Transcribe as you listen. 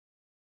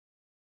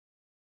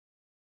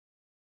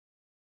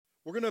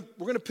We're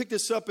gonna pick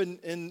this up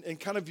in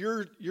kind of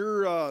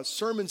your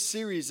sermon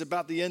series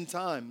about the end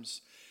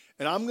times,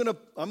 and I'm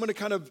gonna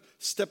kind of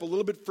step a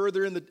little bit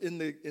further in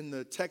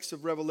the text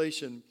of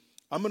Revelation.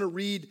 I'm gonna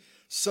read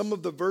some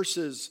of the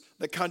verses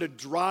that kind of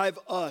drive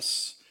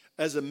us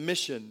as a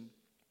mission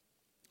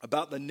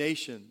about the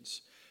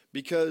nations,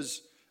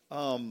 because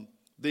the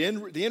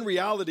end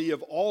reality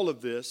of all of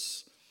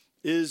this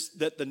is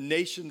that the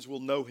nations will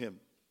know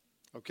Him.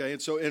 Okay,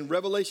 and so in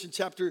Revelation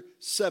chapter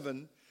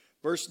 7.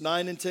 Verse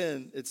 9 and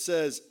 10, it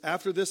says,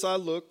 "After this I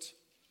looked,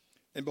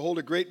 and behold,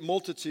 a great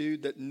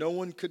multitude that no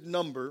one could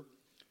number,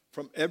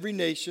 from every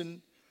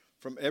nation,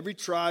 from every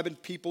tribe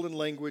and people and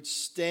language,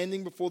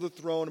 standing before the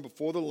throne and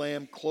before the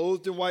Lamb,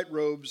 clothed in white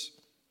robes,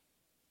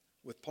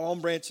 with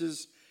palm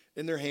branches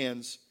in their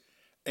hands,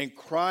 and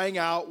crying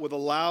out with a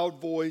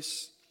loud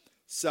voice,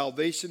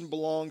 'Salvation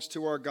belongs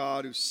to our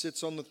God who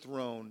sits on the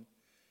throne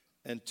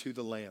and to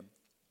the Lamb.'"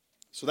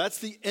 So that's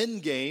the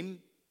end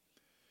game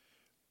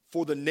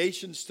for the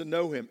nations to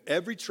know Him.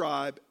 Every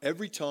tribe,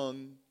 every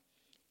tongue,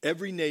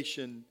 every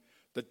nation,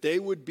 that they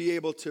would be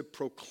able to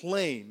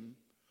proclaim,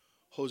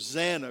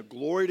 "Hosanna,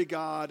 glory to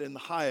God in the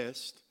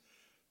highest,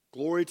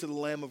 glory to the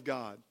Lamb of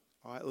God."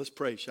 All right, let's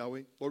pray, shall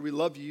we? Lord, we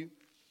love You.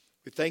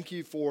 We thank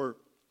You for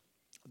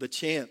the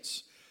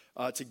chance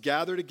to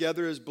gather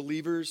together as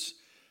believers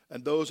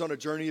and those on a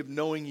journey of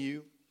knowing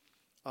You,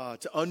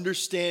 to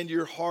understand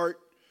Your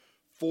heart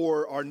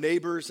for our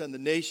neighbors and the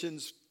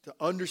nations, to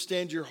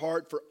understand Your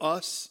heart for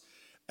us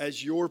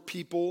as Your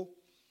people,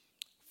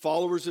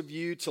 followers of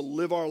You, to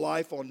live our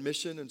life on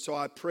mission. And so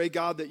I pray,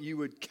 God, that You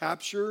would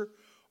capture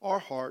our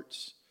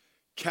hearts,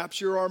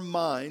 capture our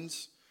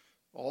minds,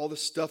 all the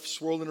stuff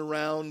swirling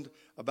around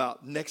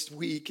about next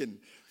week and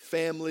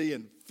family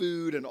and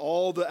food and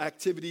all the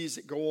activities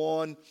that go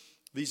on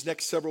these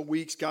next several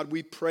weeks. God,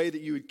 we pray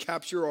that You would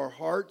capture our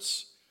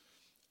hearts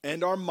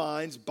and our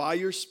minds by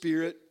Your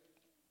Spirit.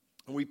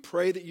 And we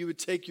pray that You would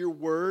take Your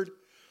word,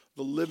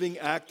 the living,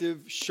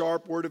 active,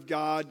 sharp word of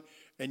God,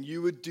 and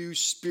You would do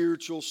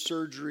spiritual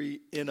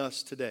surgery in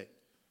us today.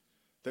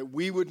 That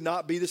we would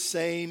not be the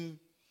same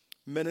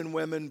men and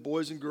women,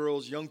 boys and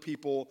girls, young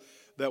people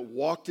that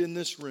walked in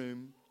this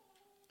room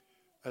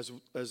as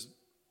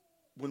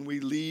when we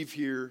leave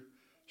here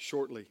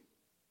shortly.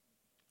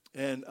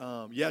 And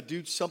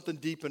do something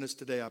deep in us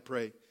today, I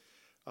pray,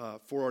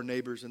 for our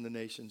neighbors and the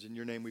nations. In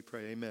Your name we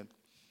pray, amen.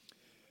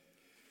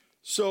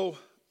 So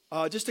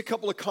just a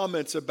couple of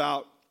comments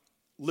about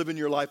living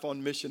your life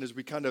on mission as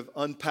we kind of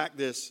unpack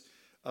this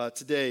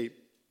today.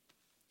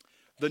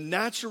 The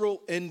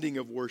natural ending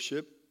of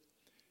worship,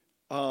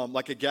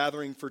 like a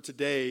gathering for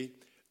today,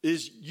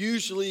 is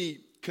usually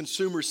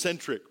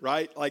consumer-centric,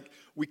 right? Like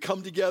we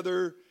come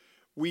together,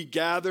 we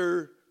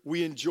gather,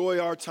 we enjoy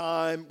our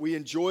time, we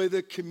enjoy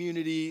the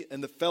community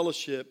and the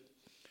fellowship,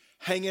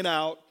 hanging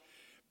out,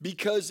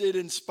 because it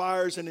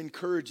inspires and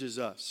encourages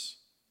us,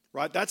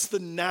 right? That's the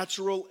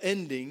natural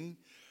ending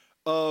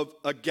of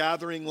a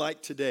gathering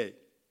like today.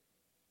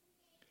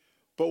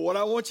 But what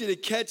I want you to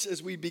catch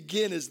as we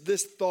begin is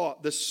this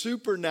thought: the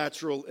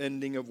supernatural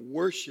ending of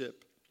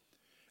worship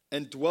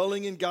and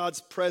dwelling in God's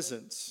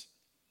presence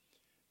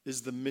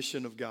is the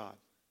mission of God.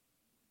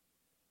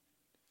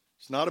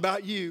 It's not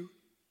about you.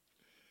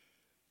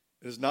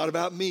 It's not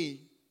about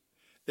me.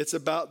 It's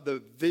about the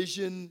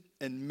vision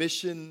and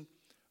mission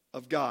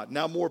of God.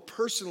 Now, more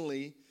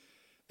personally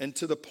and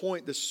to the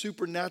point, the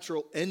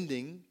supernatural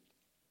ending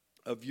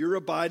of your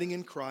abiding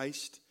in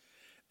Christ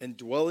and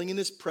dwelling in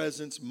His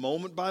presence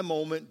moment by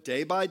moment,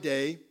 day by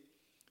day,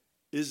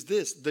 is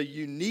this: the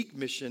unique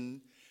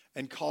mission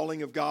and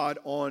calling of God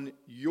on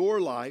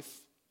your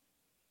life,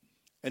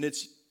 and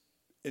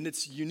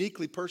it's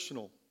uniquely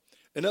personal.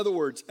 In other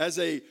words, as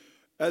a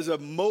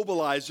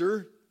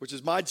mobilizer, which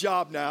is my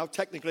job now,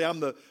 technically I'm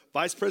the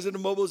vice president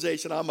of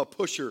mobilization, I'm a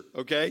pusher,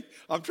 okay?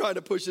 I'm trying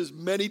to push as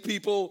many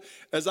people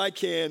as I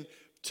can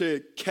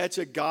to catch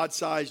a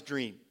God-sized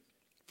dream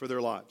for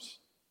their lives,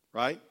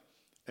 right?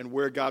 And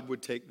where God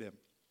would take them.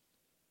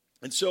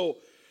 And so,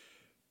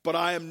 but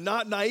I am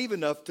not naive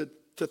enough to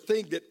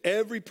think that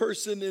every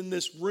person in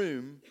this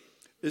room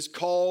is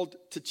called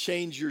to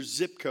change your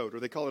zip code, or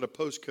they call it a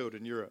postcode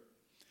in Europe.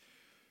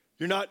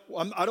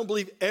 I don't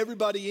believe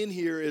everybody in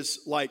here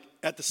is like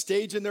at the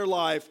stage in their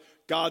life,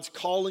 God's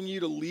calling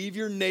you to leave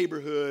your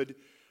neighborhood,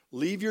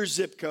 leave your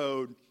zip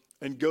code,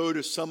 and go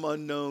to some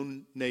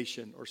unknown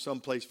nation or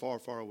someplace far,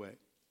 far away.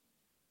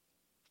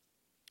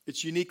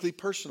 It's uniquely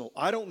personal.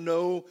 I don't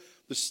know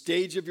the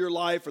stage of your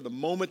life or the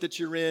moment that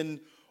you're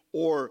in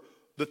or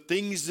the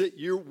things that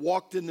you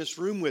walked in this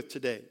room with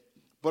today.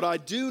 But I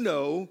do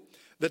know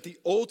that the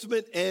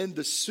ultimate end,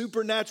 the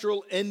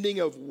supernatural ending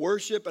of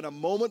worship and a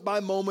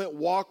moment-by-moment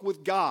walk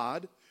with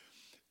God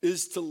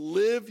is to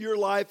live your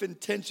life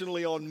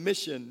intentionally on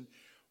mission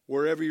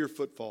wherever your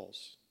foot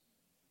falls.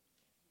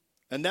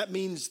 And that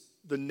means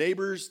the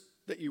neighbors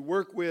that you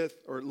work with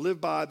or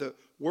live by, the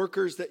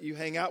workers that you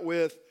hang out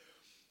with,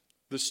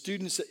 the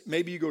students that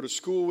maybe you go to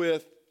school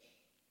with,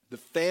 the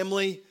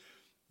family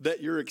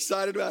that you're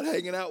excited about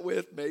hanging out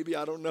with, maybe,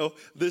 I don't know,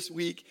 this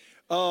week.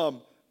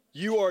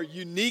 You are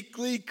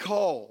uniquely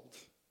called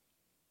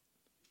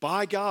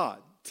by God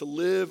to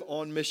live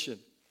on mission.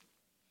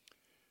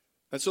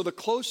 And so the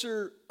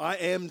closer I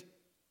am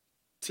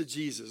to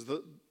Jesus,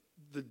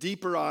 the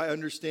deeper I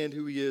understand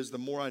who he is, the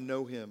more I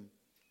know him,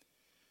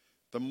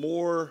 the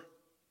more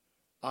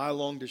I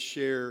long to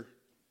share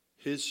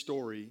his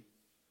story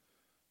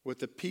with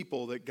the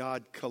people that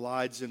God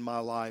collides in my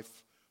life,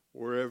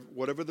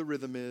 whatever the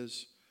rhythm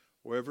is,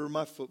 wherever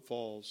my foot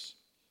falls.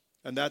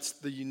 And that's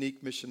the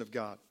unique mission of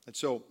God. And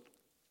so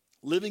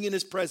living in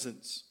his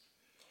presence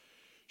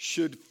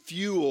should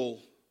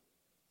fuel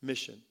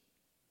mission.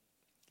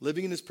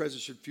 Living in his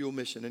presence should fuel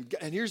mission.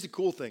 And here's the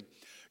cool thing.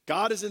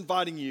 God is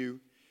inviting you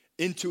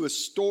into a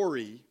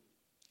story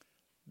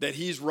that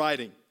he's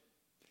writing.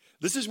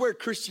 This is where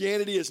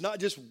Christianity is not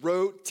just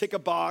rote, tick a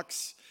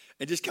box,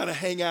 and just kind of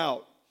hang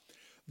out.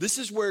 This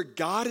is where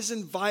God is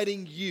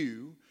inviting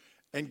you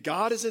and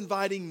God is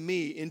inviting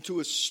me into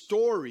a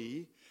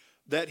story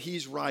that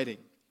he's writing.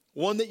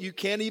 One that you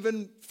can't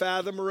even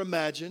fathom or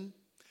imagine.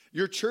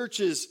 Your church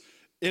is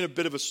in a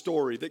bit of a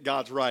story that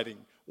God's writing.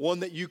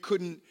 One that you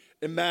couldn't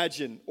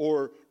imagine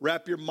or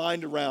wrap your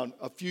mind around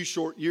a few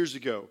short years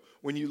ago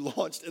when you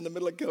launched in the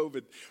middle of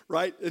COVID,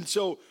 right? And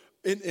so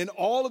in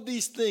all of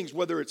these things,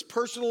 whether it's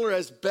personal or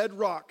as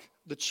bedrock,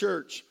 the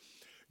church,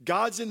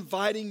 God's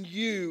inviting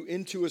you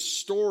into a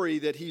story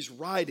that he's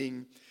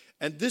writing.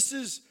 And this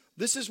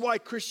is why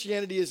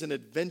Christianity is an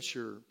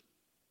adventure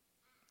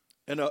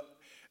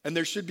and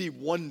there should be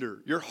wonder.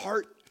 Your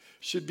heart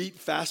should beat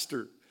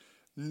faster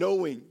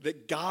knowing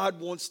that God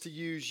wants to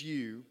use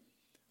you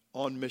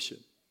on mission,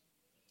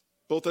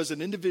 both as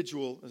an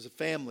individual, as a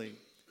family,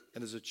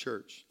 and as a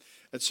church.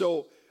 And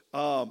so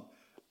I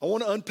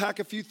want to unpack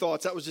a few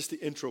thoughts. That was just the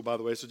intro, by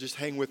the way, so just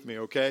hang with me,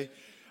 okay?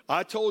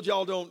 I told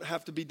y'all don't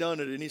have to be done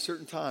at any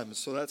certain time,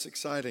 so that's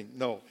exciting.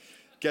 No,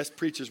 guest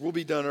preachers, we'll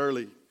be done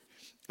early.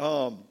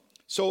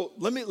 So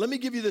let me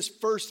give you this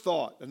first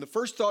thought, and the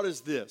first thought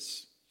is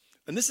this,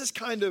 and this is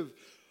kind of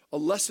a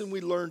lesson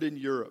we learned in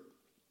Europe.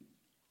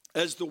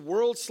 As the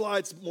world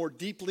slides more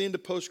deeply into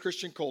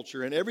post-Christian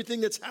culture, and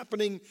everything that's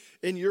happening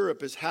in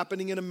Europe is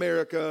happening in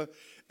America,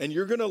 and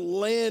you're going to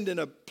land in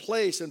a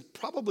place, and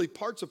probably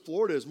parts of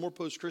Florida is more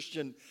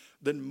post-Christian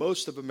than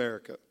most of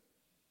America,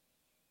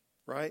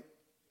 right?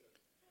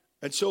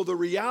 And so the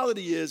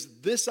reality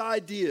is this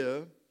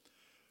idea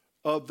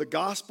of the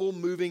gospel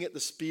moving at the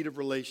speed of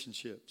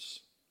relationships,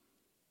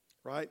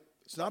 right?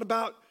 It's not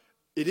about,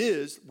 it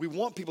is, we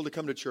want people to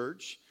come to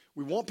church.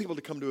 We want people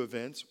to come to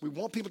events. We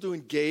want people to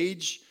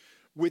engage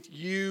with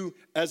you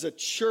as a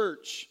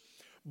church.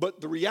 But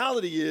the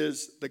reality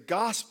is the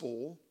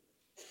gospel,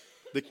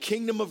 the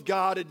kingdom of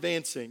God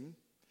advancing,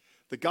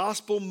 the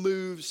gospel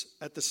moves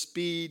at the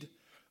speed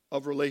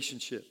of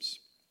relationships.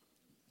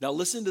 Now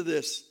listen to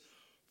this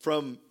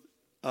from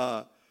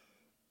a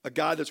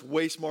guy that's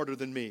way smarter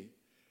than me,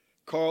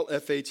 Carl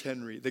F.H.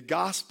 Henry. The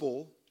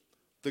gospel,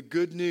 the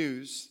good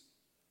news,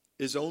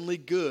 is only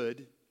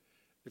good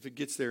if it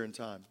gets there in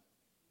time.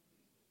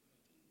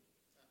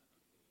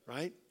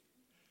 Right?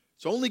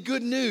 It's only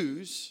good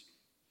news.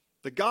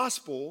 The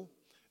gospel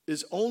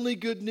is only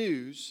good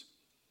news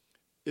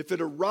if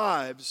it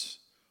arrives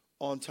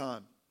on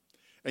time.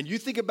 And you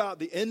think about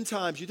the end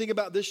times, you think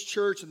about this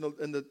church and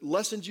the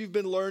lessons you've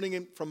been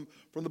learning from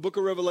the book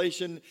of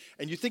Revelation,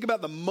 and you think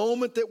about the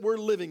moment that we're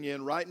living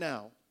in right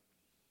now.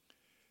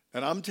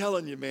 And I'm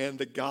telling you, man,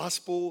 the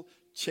gospel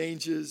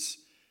changes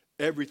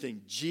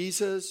everything.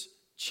 Jesus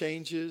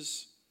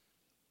changes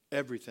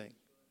everything.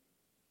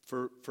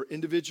 For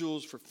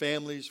individuals, for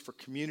families, for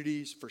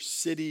communities, for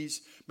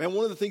cities. Man,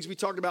 one of the things we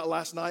talked about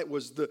last night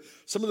was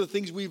some of the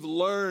things we've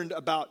learned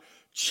about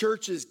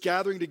churches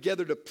gathering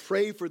together to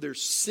pray for their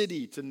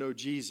city to know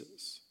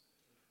Jesus.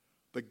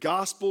 The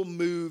gospel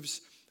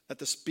moves at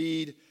the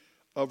speed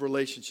of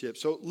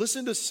relationships. So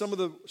listen to some of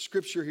the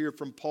scripture here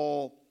from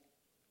Paul.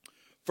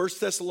 1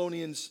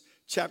 Thessalonians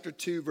chapter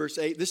 2, verse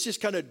 8. This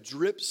just kind of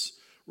drips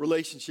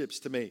relationships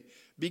to me.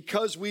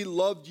 Because we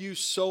loved you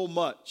so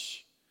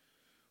much,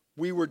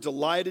 we were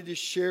delighted to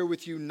share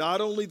with you not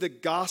only the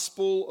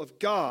gospel of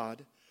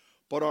God,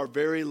 but our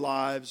very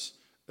lives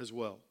as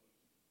well.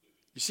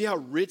 You see how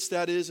rich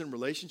that is in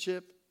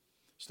relationship?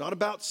 It's not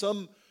about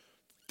some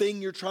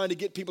thing you're trying to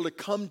get people to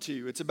come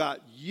to. It's about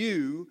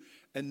you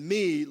and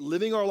me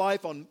living our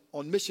life on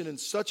mission in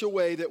such a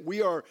way that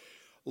we are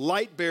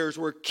light bearers,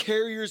 we're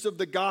carriers of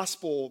the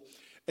gospel.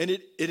 And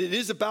it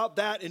is about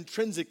that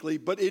intrinsically,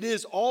 but it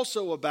is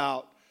also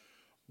about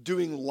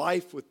doing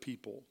life with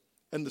people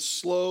and the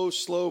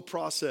slow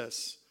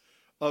process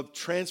of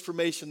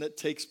transformation that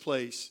takes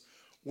place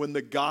when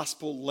the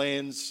gospel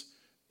lands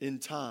in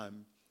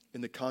time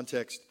in the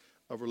context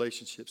of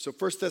relationships. So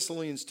 1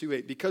 Thessalonians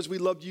 2:8, because we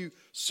loved you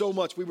so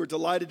much, we were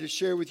delighted to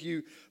share with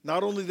you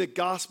not only the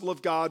gospel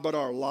of God, but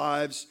our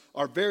lives,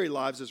 our very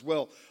lives as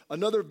well.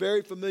 Another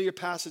very familiar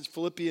passage,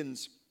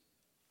 Philippians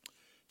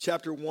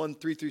chapter 1,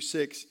 3 through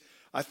 6.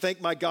 I thank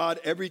my God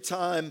every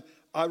time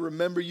I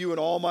remember you in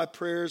all my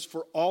prayers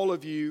for all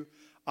of you.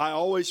 I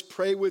always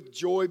pray with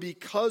joy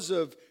because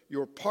of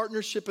your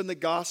partnership in the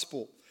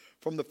gospel,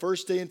 from the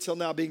first day until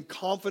now, being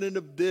confident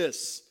of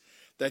this,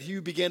 that he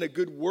who began a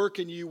good work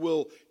in you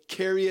will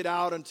carry it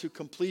out unto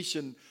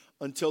completion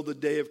until the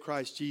day of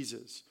Christ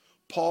Jesus.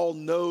 Paul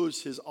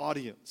knows his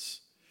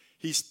audience.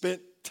 He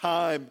spent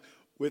time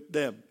with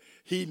them.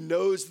 He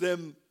knows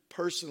them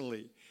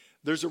personally.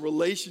 There's a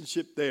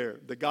relationship there.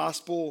 The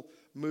gospel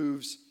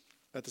moves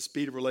at the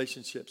speed of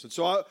relationships. And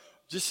so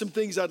just some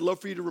things I'd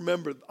love for you to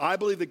remember. I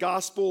believe the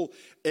gospel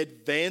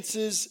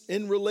advances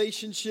in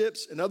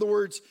relationships. In other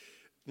words,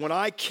 when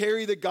I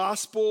carry the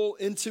gospel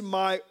into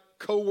my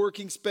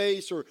co-working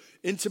space or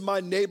into my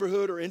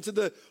neighborhood or into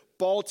the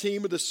ball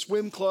team or the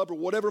swim club or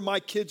whatever my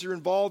kids are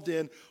involved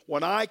in,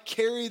 when I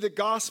carry the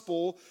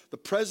gospel, the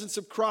presence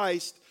of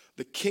Christ,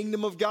 the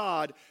kingdom of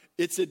God,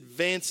 it's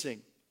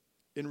advancing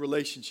in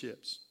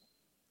relationships.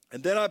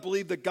 And then I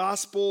believe the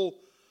gospel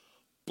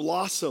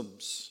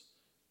blossoms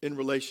in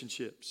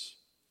relationships.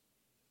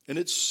 And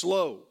it's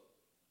slow,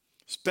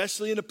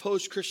 especially in a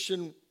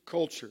post-Christian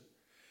culture.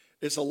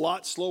 It's a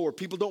lot slower.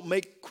 People don't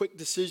make quick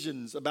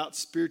decisions about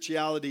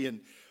spirituality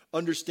and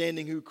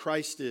understanding who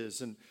Christ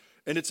is. And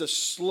it's a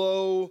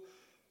slow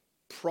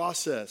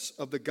process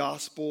of the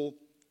gospel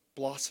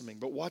blossoming.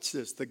 But watch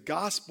this. The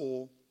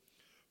gospel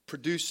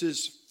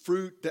produces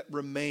fruit that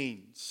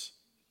remains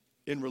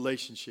in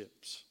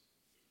relationships,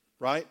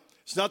 right?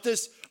 It's not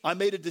this, I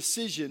made a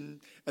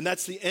decision and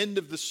that's the end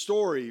of the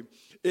story.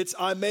 It's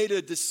I made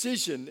a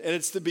decision and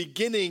it's the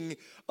beginning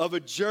of a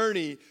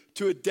journey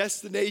to a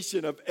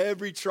destination of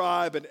every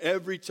tribe and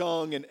every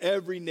tongue and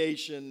every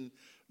nation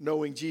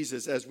knowing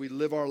Jesus as we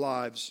live our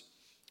lives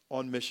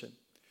on mission.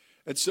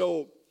 And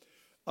so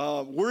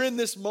we're in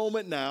this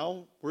moment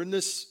now. We're in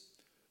this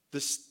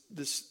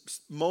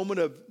moment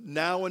of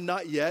now and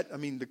not yet. I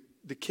mean,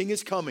 the king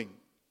is coming.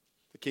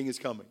 The king is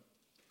coming.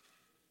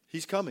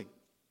 He's coming.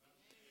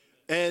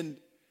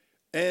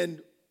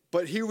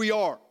 But here we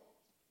are.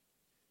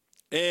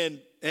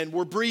 And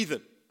we're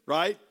breathing,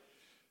 right?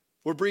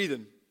 We're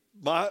breathing.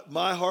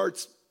 My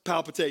heart's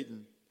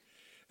palpitating.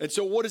 And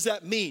so what does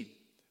that mean?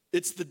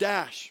 It's the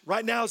dash.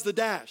 Right now is the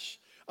dash.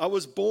 I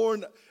was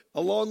born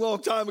a long,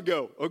 long time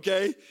ago,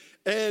 okay?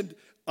 And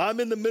I'm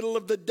in the middle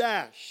of the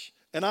dash.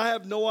 And I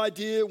have no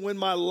idea when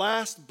my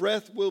last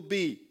breath will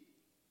be.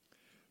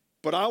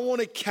 But I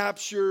want to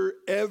capture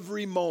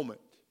every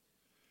moment,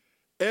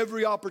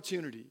 every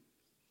opportunity,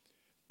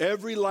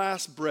 every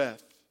last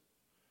breath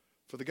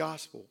for the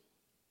gospel,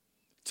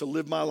 to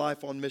live my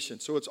life on mission.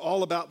 So it's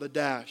all about the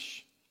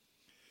dash.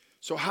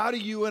 So how do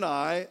you and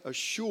I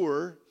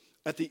assure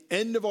at the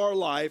end of our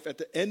life, at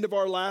the end of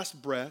our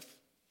last breath,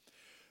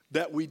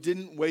 that we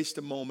didn't waste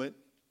a moment,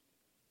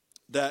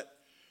 that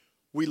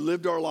we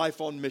lived our life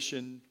on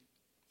mission,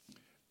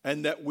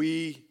 and that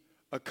we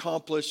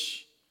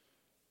accomplish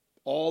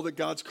all that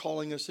God's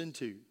calling us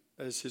into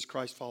as his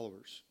Christ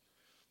followers?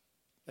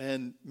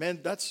 And man,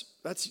 that's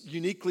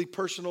uniquely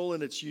personal,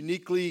 and it's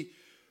uniquely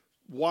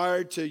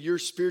wired to your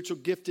spiritual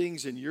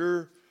giftings and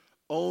your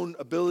own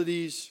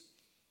abilities.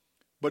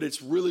 But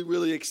it's really,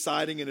 really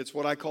exciting, and it's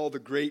what I call the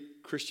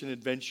great Christian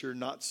adventure,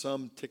 not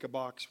some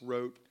tick-a-box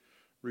rote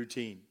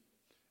routine.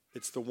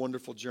 It's the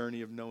wonderful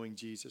journey of knowing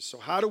Jesus. So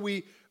how do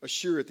we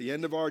assure at the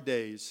end of our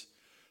days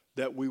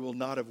that we will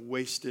not have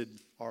wasted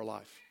our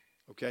life,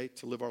 okay,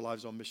 to live our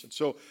lives on mission?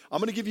 So I'm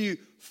going to give you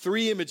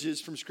 3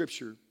 images from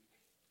Scripture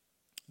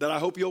that I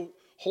hope you'll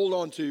hold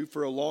on to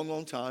for a long,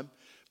 long time,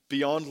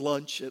 beyond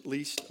lunch at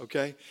least,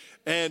 okay?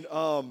 And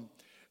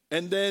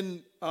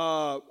then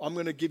I'm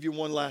going to give you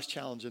one last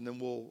challenge, and then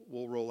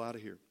we'll roll out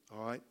of here,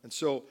 all right? And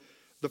so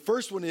the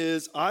first one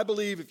is, I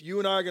believe if you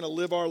and I are going to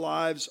live our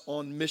lives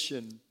on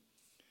mission,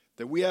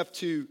 that we have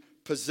to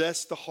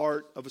possess the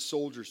heart of a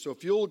soldier. So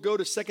if you'll go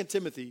to 2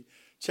 Timothy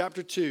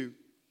chapter 2,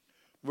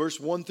 verse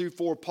 1 through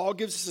 4, Paul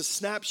gives us a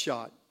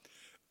snapshot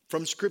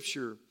from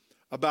Scripture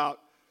about,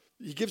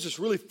 he gives us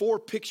really 4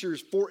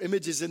 pictures, 4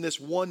 images in this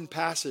one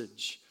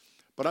passage.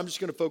 But I'm just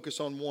going to focus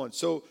on one.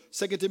 So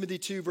 2 Timothy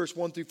 2, verse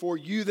 1 through 4,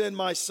 you then,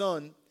 my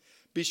son,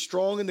 be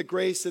strong in the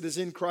grace that is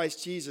in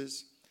Christ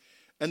Jesus,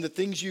 and the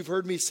things you've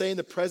heard me say in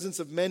the presence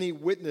of many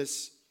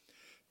witness,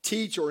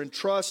 teach or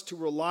entrust to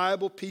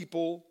reliable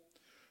people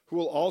who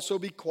will also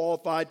be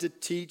qualified to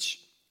teach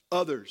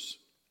others.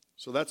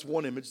 So that's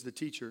one image, the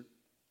teacher.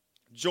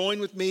 Join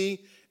with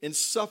me in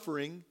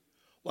suffering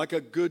like a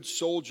good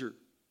soldier.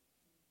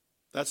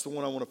 That's the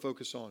one I want to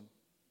focus on.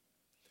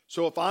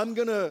 So if I'm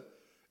going to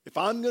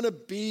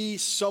be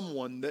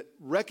someone that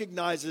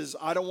recognizes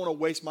I don't want to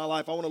waste my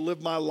life, I want to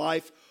live my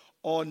life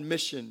on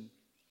mission,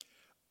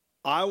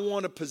 I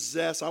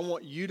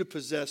want you to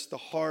possess the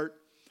heart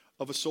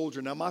of a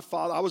soldier. Now, my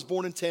father, I was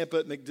born in Tampa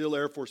at MacDill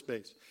Air Force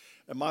Base,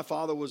 and my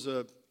father was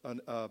a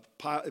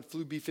pilot,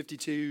 flew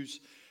B-52s,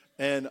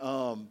 and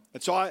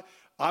so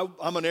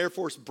I'm an Air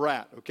Force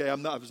brat. Okay, I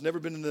was never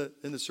been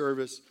in the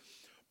service,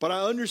 but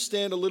I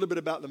understand a little bit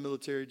about the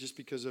military just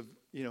because of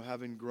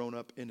having grown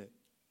up in it.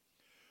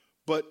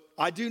 But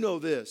I do know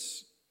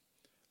this: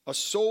 a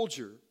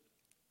soldier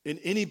in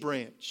any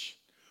branch,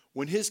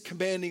 when his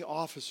commanding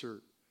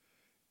officer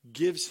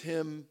gives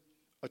him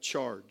a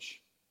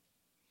charge,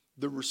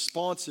 the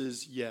response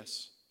is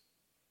yes.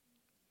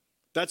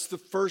 That's the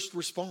first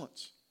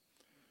response.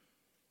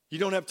 You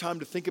don't have time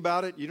to think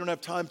about it. You don't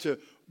have time to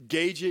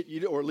gauge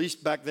it, or at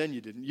least back then you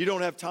didn't. You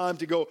don't have time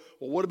to go,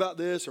 well, what about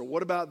this or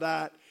what about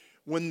that?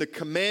 When the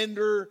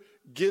commander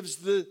gives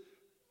the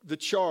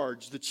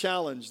charge, the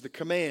challenge, the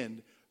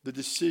command, the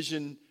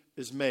decision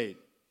is made.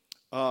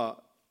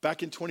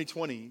 Back in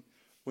 2020,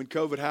 when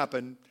COVID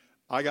happened,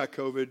 I got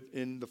COVID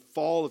in the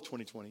fall of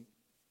 2020.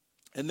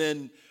 And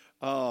then,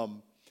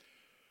 I'd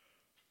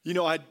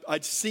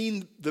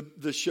seen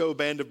the show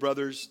Band of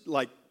Brothers,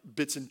 like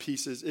bits and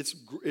pieces.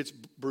 It's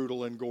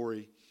brutal and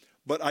gory.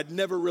 But I'd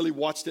never really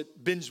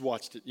binge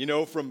watched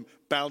it, from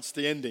bounce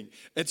to ending.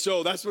 And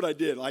so that's what I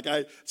did. Like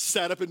I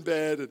sat up in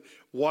bed and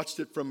watched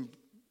it from,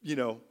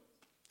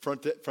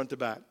 front to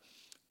back.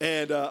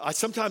 And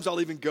sometimes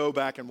I'll even go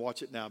back and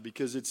watch it now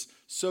because it's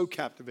so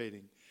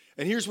captivating.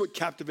 And here's what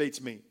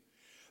captivates me.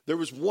 There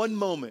was one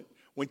moment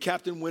when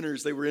Captain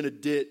Winters, they were in a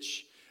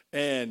ditch,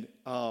 and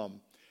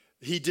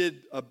he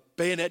did a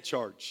bayonet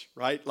charge,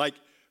 right? Like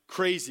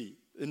crazy.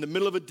 In the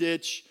middle of a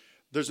ditch,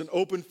 there's an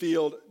open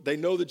field. They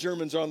know the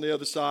Germans are on the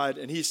other side,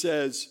 and he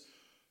says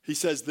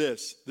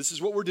this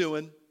is what we're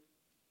doing.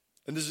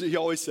 And he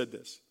always said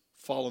this,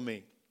 follow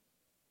me.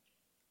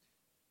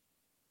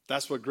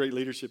 That's what great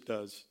leadership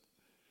does.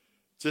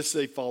 Just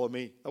say, follow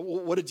me.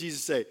 What did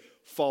Jesus say?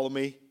 Follow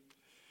me.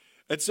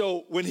 And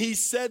so when he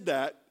said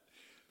that,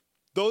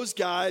 those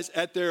guys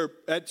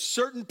at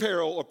certain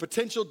peril or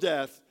potential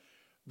death,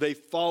 they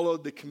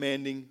followed the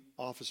commanding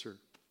officer,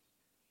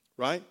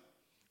 right?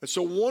 And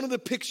so one of the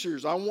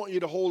pictures I want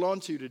you to hold on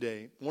to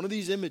today, one of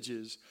these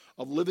images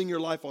of living your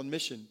life on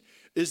mission,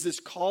 is this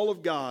call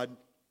of God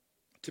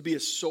to be a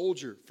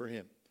soldier for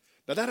him.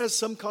 Now that has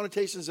some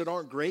connotations that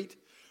aren't great,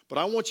 but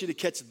I want you to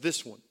catch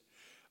this one.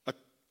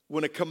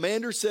 When a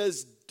commander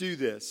says, do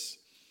this,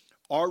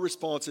 our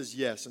response is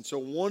yes. And so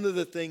one of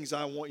the things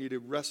I want you to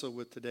wrestle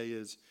with today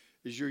is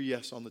your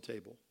yes on the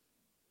table.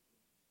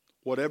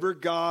 Whatever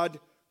God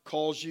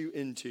calls you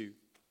into,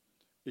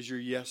 is your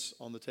yes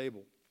on the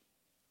table?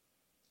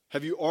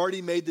 Have you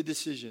already made the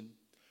decision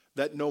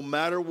that no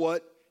matter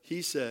what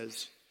he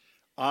says,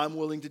 I'm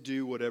willing to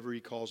do whatever he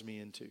calls me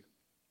into?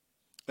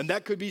 And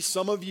that could be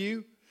some of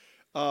you.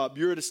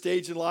 You're at a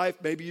stage in life,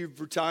 maybe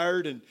you've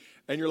retired and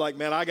you're like,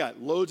 man, I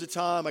got loads of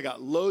time, I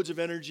got loads of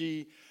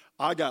energy,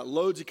 I got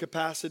loads of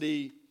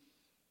capacity.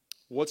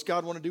 What's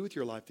God want to do with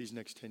your life these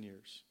next 10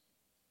 years?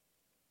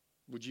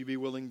 Would you be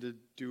willing to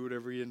do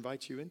whatever he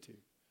invites you into?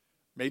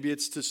 Maybe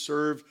it's to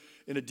serve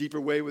in a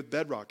deeper way with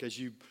Bedrock as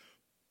you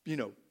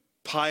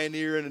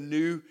pioneer in a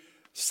new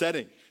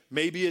setting.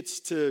 Maybe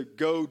it's to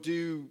go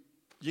do,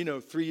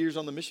 3 years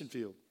on the mission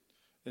field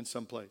in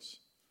some place.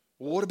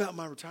 Well, what about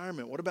my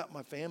retirement? What about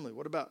my family?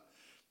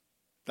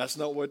 That's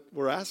not what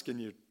we're asking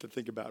you to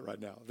think about right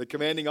now. The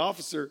commanding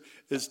officer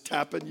is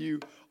tapping you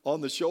on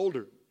the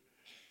shoulder.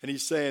 And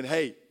he's saying,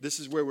 hey, this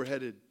is where we're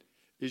headed.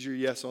 Is your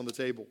yes on the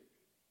table?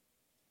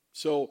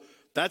 So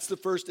that's the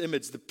first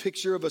image, the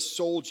picture of a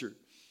soldier.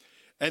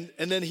 And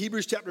then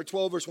Hebrews chapter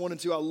 12, verse 1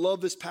 and 2. I love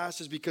this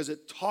passage because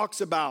it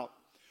talks about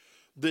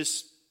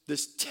this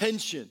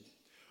tension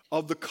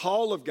of the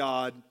call of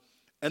God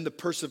and the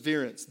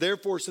perseverance.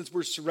 Therefore, since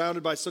we're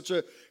surrounded by such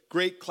a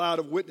great cloud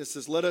of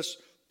witnesses, let us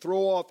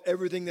throw off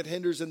everything that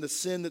hinders and the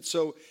sin that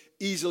so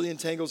easily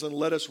entangles, and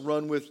let us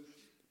run with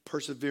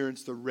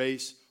perseverance the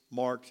race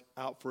marked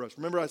out for us.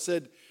 Remember, I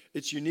said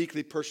it's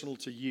uniquely personal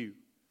to you.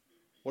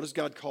 What is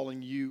God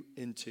calling you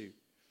into?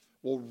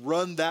 Well,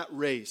 run that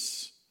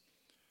race.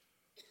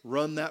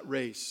 Run that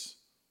race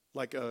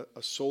like a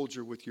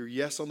soldier with your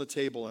yes on the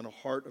table and a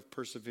heart of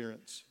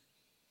perseverance.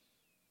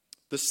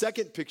 The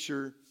second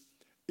picture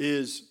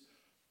is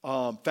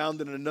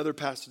found in another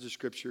passage of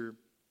Scripture,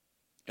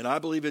 and I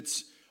believe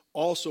it's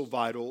also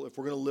vital if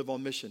we're going to live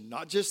on mission.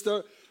 Not just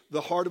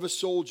the heart of a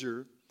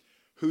soldier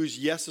whose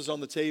yes is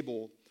on the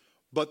table,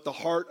 but the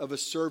heart of a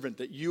servant,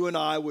 that you and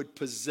I would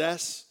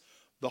possess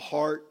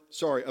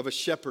of a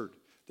shepherd,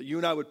 that you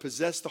and I would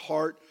possess the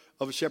heart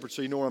of a shepherd.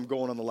 So you know where I'm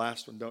going on the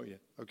last one, don't you?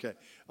 Okay.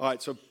 All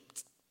right, so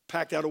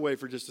pack that away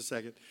for just a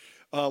second.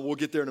 We'll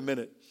get there in a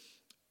minute.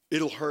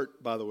 It'll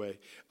hurt, by the way.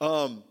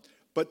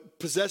 But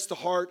possess the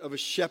heart of a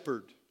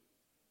shepherd.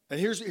 And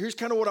here's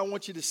kind of what I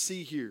want you to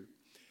see here.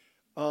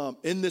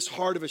 In this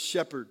heart of a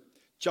shepherd.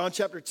 John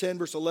chapter 10,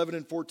 verse 11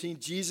 and 14,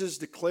 Jesus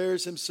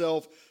declares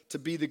himself to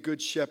be the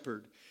good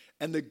shepherd.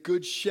 And the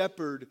good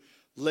shepherd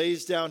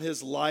lays down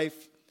his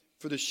life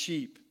for the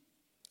sheep.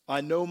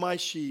 I know my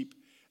sheep,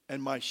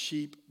 and my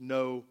sheep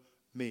know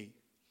me.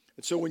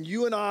 And so when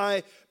you and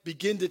I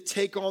begin to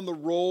take on the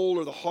role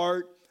or the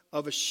heart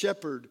of a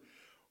shepherd,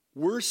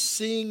 we're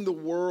seeing the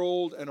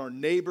world and our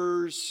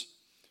neighbors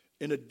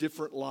in a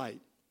different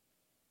light.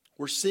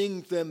 We're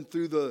seeing them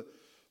through the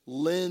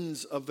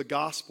lens of the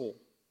gospel.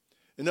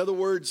 In other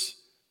words,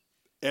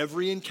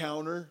 every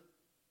encounter,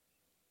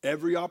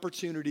 every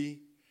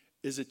opportunity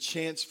is a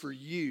chance for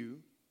you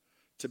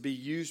to be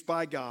used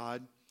by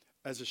God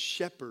as a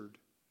shepherd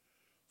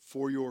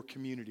for your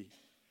community,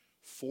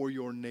 for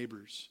your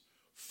neighbors,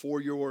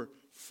 for your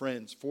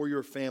friends, for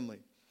your family.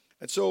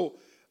 And so,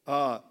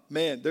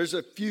 man, there's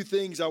a few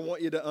things I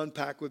want you to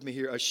unpack with me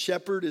here. A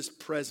shepherd is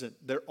present.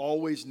 They're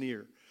always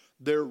near.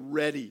 They're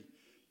ready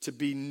to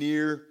be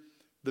near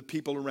the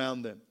people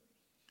around them.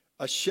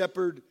 A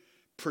shepherd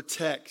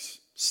protects,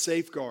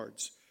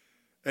 safeguards.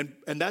 And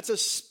that's a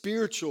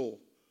spiritual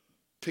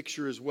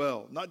picture as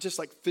well. Not just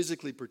like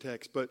physically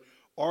protects, but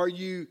are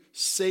you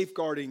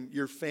safeguarding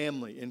your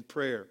family in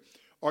prayer?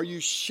 Are you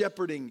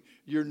shepherding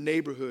your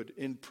neighborhood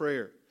in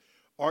prayer?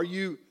 Are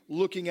you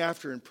looking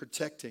after and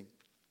protecting?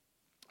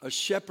 A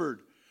shepherd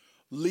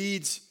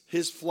leads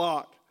his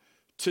flock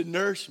to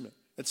nourishment.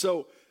 And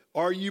so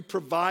are you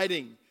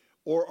providing,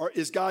 or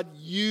is God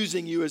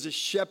using you as a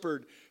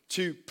shepherd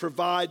to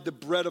provide the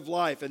bread of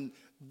life and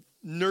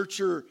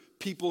nurture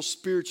people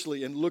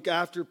spiritually and look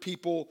after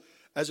people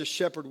as a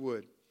shepherd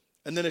would?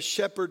 And then a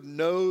shepherd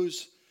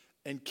knows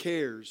and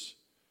cares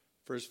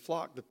for his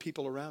flock, the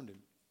people around him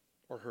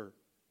or her.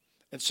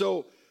 And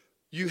so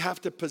you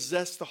have to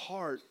possess the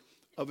heart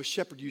of a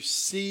shepherd. You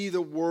see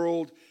the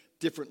world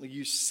differently.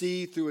 You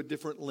see through a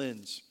different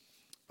lens.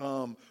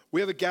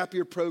 We have a gap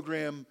year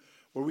program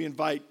where we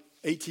invite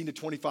 18 to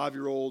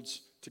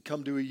 25-year-olds to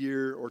come do a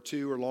year or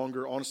two or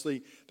longer.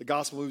 Honestly, the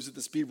gospel moves at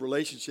the speed of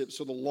relationships,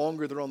 so the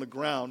longer they're on the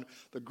ground,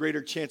 the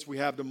greater chance we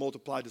have to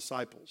multiply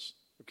disciples,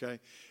 okay?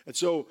 And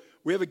so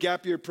we have a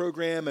gap year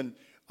program, and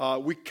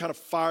we kind of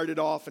fired it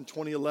off in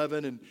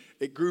 2011, and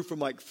it grew from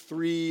like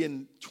 3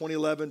 in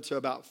 2011 to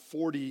about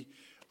 40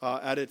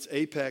 at its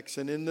apex.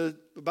 And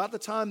about the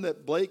time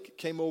that Blake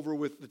came over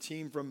with the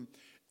team from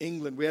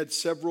England, we had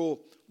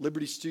several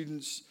Liberty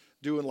students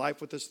doing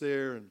life with us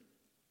there,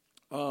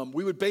 and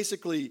we would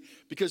basically,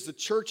 because the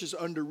church is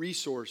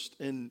under-resourced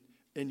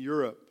in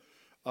Europe,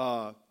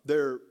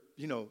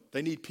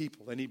 they need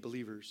people, they need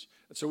believers.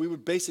 And so we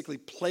would basically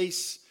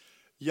place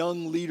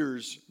young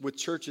leaders with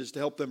churches to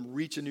help them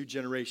reach a new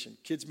generation.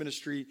 Kids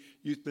ministry,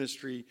 youth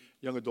ministry,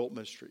 young adult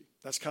ministry.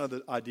 That's kind of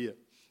the idea.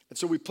 And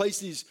so we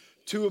placed these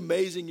two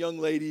amazing young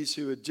ladies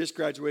who had just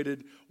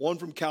graduated, one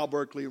from Cal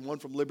Berkeley and one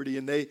from Liberty,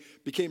 and they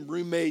became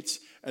roommates,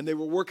 and they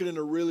were working in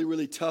a really,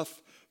 really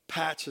tough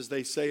patch, as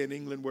they say in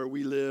England where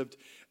we lived,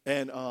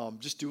 and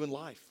just doing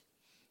life.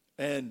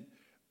 And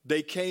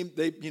they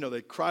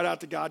cried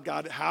out to God,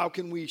 God, how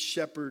can we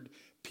shepherd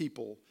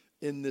people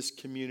in this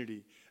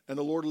community? And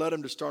the Lord led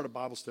them to start a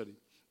Bible study.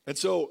 And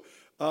so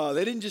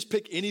they didn't just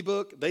pick any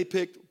book. They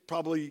picked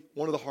probably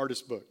one of the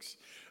hardest books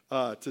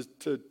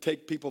to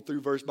take people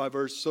through verse by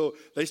verse. So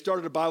they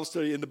started a Bible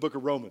study in the book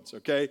of Romans,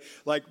 okay?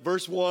 Like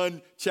verse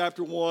 1,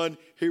 chapter 1,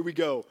 here we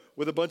go,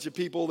 with a bunch of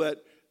people that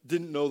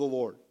didn't know the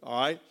Lord,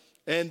 all right?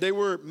 And they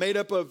were made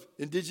up of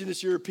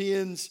indigenous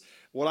Europeans,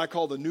 what I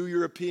call the New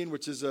European,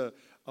 which is a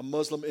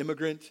Muslim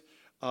immigrant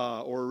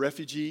or a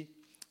refugee.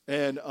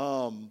 And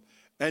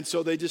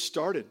so they just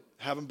started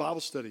having Bible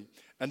study.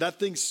 And that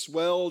thing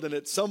swelled. And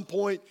at some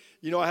point,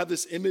 I have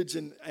this image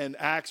in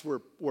Acts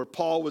where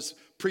Paul was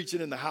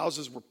preaching and the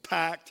houses were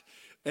packed.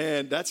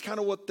 And that's kind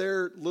of what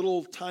their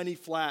little tiny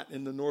flat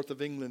in the north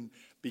of England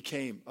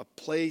became, a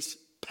place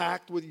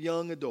packed with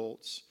young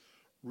adults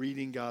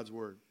reading God's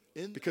word.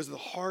 Because of the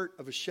heart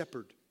of a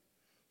shepherd,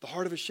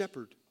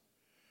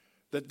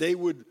 that they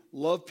would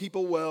love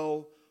people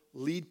well,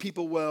 lead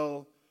people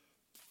well,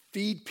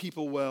 feed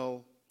people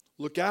well,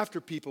 look after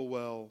people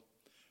well,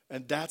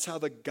 and that's how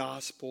the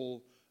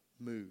gospel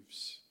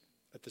moves,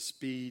 at the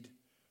speed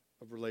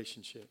of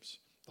relationships.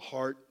 The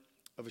heart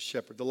of a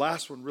shepherd. The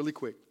last one, really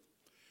quick,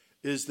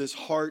 is this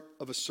heart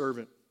of a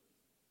servant.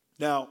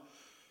 Now,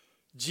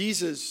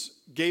 Jesus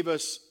gave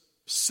us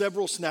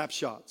several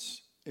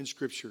snapshots in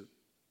Scripture.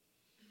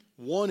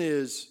 One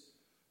is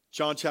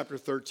John chapter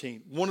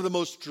 13, one of the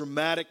most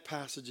dramatic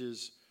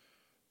passages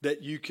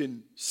that you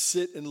can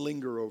sit and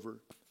linger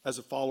over as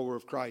a follower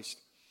of Christ.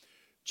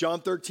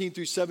 John 13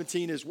 through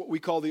 17 is what we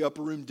call the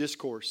upper room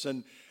discourse.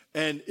 And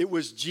it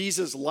was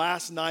Jesus'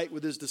 last night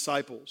with his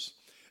disciples.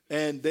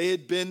 And they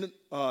had been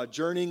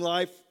journeying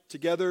life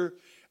together,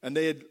 and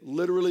they had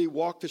literally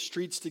walked the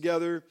streets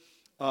together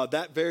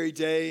that very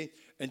day.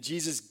 And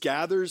Jesus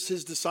gathers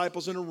his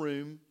disciples in a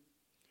room,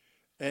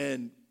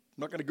 and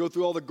I'm not going to go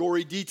through all the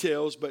gory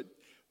details, but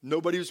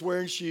nobody was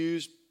wearing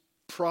shoes,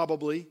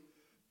 probably.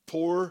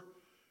 Poor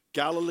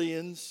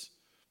Galileans,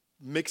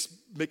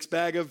 mixed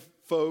bag of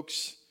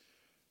folks.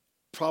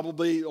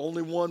 Probably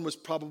only one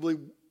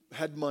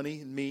had money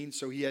and means,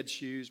 so he had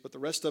shoes. But the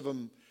rest of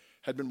them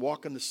had been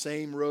walking the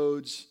same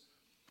roads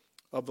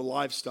of the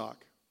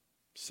livestock,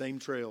 same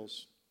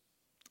trails.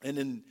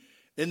 And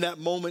in that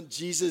moment,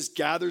 Jesus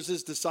gathers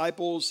his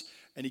disciples,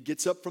 and he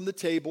gets up from the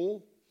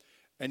table,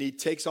 and he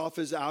takes off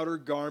his outer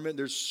garment.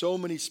 There's so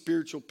many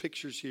spiritual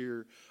pictures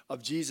here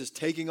of Jesus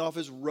taking off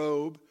his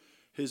robe,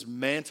 his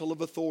mantle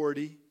of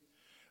authority,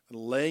 and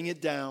laying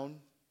it down,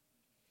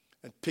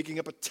 and picking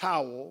up a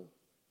towel,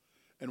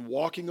 and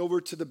walking over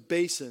to the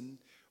basin,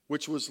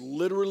 which was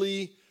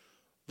literally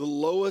the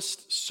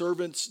lowest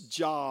servant's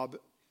job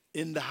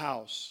in the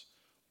house,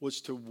 was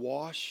to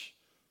wash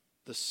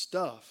the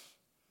stuff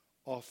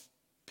off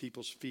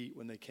people's feet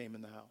when they came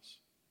in the house.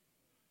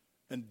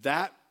 And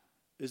that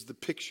is the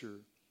picture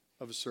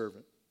of a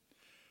servant.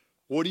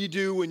 What do you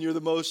do when you're the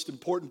most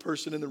important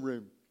person in the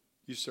room?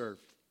 You serve.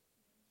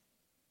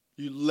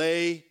 You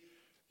lay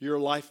your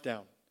life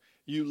down.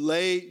 You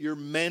lay your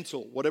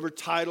mantle, whatever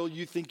title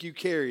you think you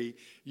carry,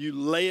 you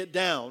lay it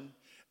down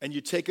and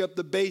you take up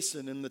the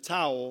basin and the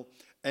towel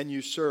and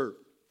you serve.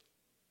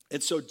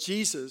 And so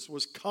Jesus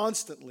was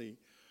constantly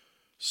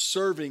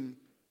serving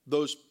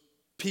those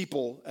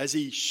people as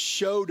he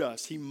showed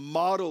us, he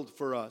modeled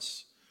for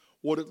us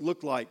what it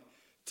looked like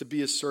to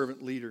be a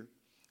servant leader.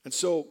 And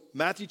so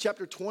Matthew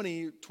chapter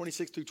 20,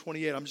 26 through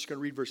 28, I'm just going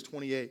to read verse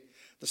 28.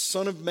 The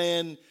Son of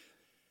Man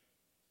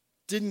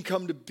didn't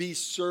come to be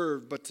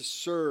served, but to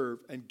serve,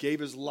 and gave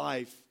his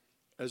life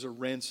as a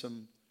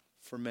ransom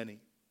for many.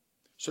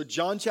 So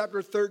John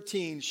chapter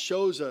 13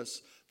 shows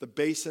us the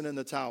basin and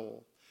the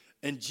towel.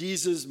 And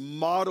Jesus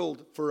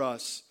modeled for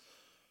us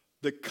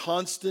the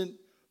constant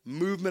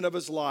movement of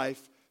his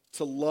life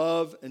to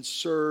love and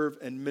serve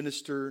and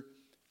minister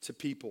to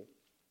people.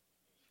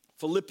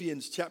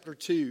 Philippians chapter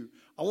 2.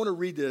 I want to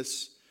read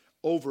this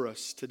over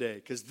us today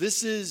because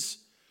this is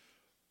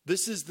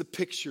the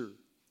picture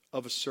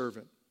of a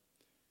servant.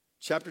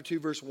 Chapter 2,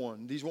 verse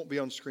 1. These won't be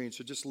on screen,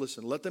 so just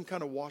listen. Let them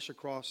kind of wash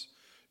across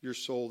your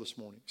soul this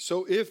morning.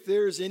 So if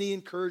there is any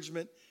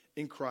encouragement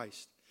in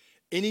Christ,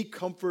 any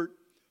comfort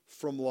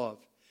from love,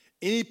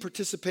 any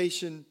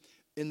participation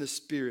in the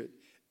Spirit,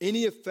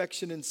 any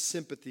affection and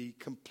sympathy,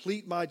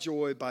 complete my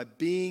joy by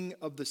being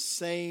of the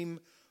same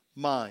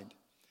mind,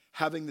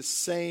 having the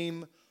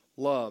same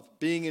love,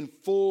 being in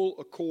full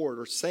accord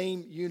or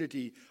same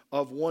unity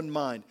of one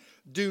mind.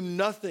 Do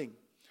nothing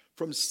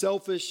from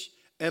selfish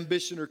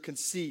ambition or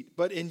conceit,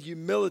 but in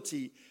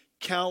humility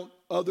count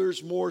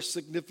others more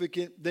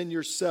significant than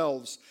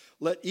yourselves.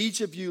 Let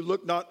each of you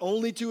look not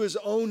only to his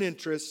own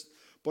interests,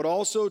 but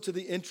also to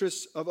the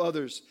interests of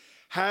others.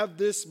 Have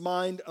this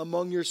mind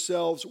among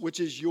yourselves,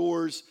 which is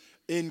yours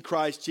in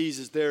Christ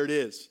Jesus. There it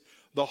is,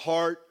 the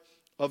heart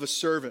of a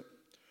servant,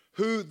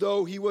 who,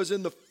 though he was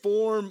in the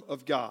form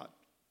of God,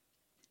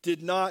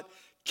 did not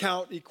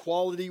count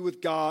equality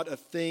with God a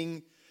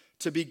thing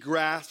to be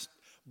grasped,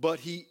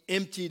 but he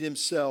emptied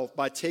himself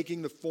by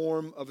taking the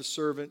form of a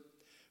servant,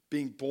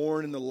 being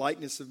born in the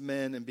likeness of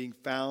men and being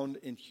found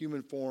in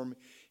human form.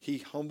 He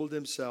humbled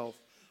himself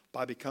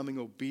by becoming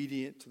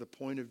obedient to the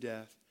point of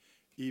death,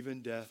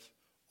 even death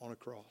on a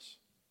cross.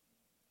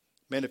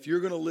 Man, if you're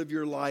going to live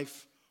your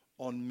life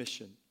on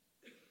mission,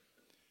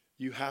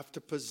 you have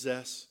to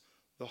possess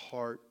the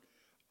heart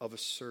of a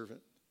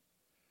servant.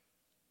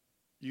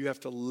 You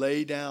have to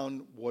lay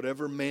down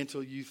whatever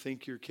mantle you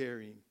think you're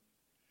carrying,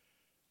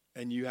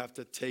 and you have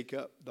to take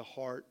up the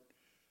heart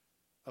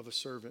of a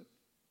servant.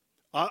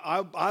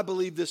 I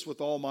believe this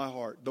with all my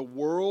heart. The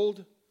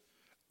world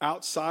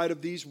outside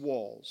of these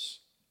walls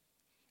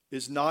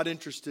is not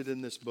interested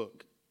in this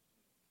book.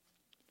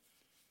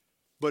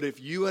 But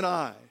if you and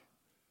I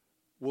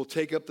will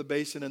take up the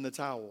basin and the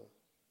towel,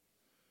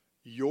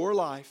 your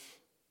life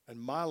and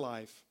my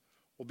life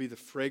will be the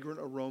fragrant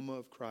aroma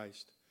of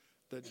Christ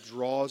that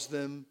draws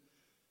them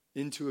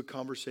into a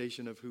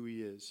conversation of who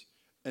he is.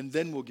 And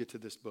then we'll get to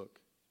this book.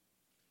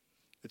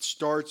 It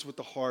starts with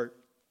the heart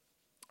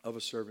of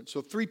a servant.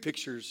 So 3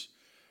 pictures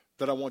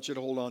that I want you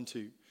to hold on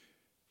to.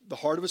 The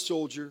heart of a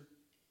soldier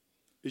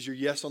is your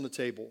yes on the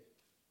table.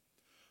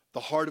 The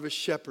heart of a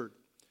shepherd.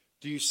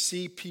 Do you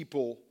see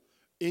people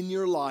in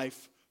your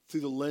life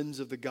through the lens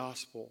of the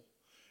gospel?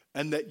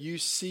 And that you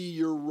see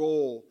your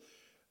role,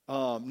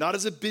 not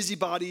as a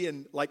busybody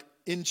and like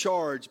in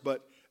charge,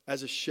 but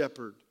as a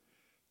shepherd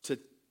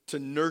to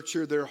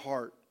nurture their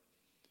heart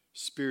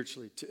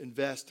spiritually, to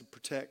invest, to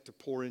protect, to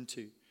pour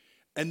into.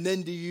 And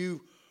then do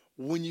you,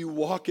 when you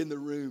walk in the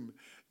room,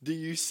 do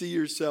you see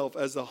yourself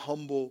as a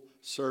humble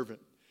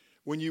servant?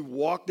 When you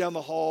walk down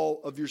the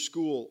hall of your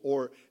school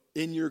or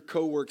in your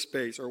co-work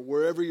space or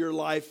wherever your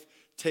life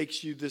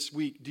takes you this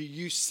week, do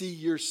you see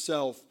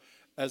yourself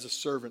as a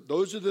servant?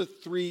 Those are the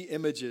 3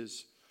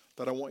 images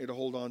that I want you to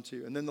hold on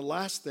to. And then the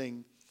last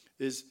thing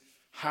is,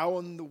 how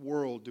in the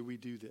world do we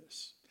do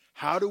this?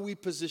 How do we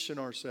position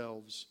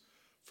ourselves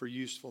for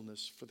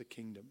usefulness for the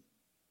kingdom?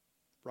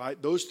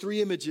 Right? Those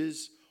 3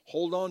 images,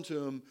 hold on to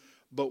them,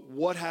 but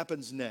what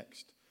happens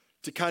next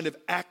to kind of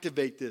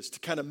activate this, to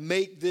kind of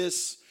make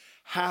this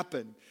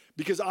happen?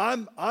 Because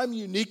I'm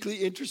uniquely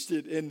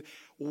interested in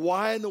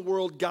why in the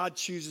world God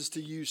chooses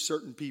to use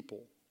certain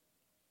people.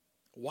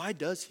 Why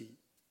does he?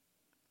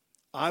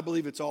 I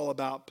believe it's all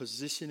about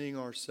positioning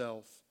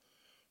ourselves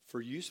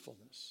for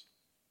usefulness.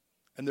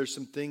 And there's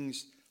some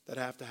things that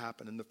have to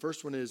happen. And the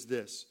first one is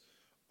this: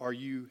 are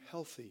you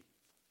healthy?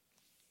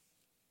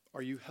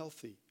 Are you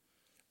healthy?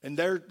 And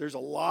there's a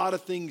lot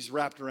of things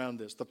wrapped around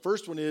this. The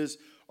first one is,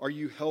 are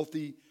you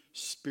healthy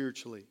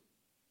spiritually?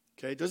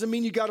 Okay, it doesn't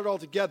mean you got it all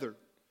together.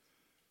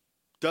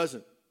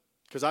 Doesn't.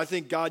 Because I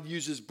think God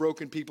uses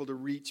broken people to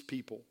reach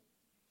people.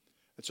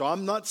 And so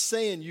I'm not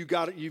saying you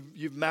got it,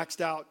 you've maxed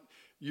out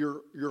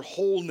your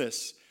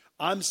wholeness.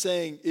 I'm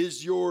saying,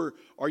 is your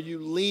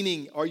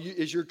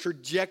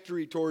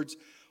trajectory towards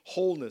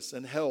wholeness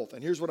and health?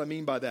 And here's what I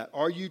mean by that.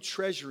 Are you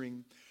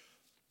treasuring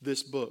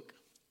this book?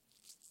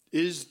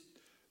 Is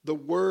the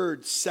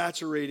word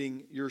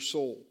saturating your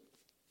soul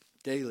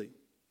daily?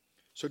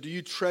 So do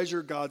you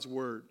treasure God's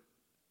word?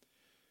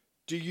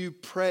 Do you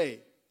pray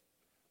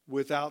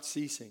without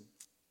ceasing?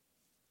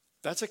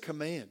 That's a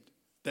command,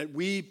 that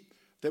we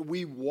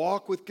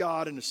walk with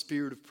God in a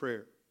spirit of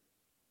prayer.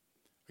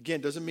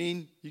 Again, doesn't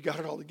mean you got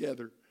it all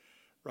together,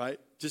 right?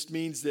 Just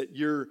means that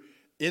you're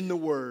in the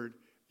word,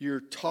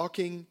 you're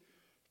talking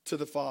to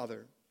the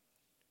Father,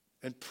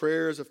 and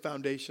prayer is a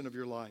foundation of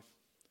your life.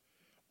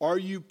 Are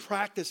you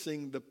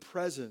practicing the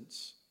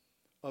presence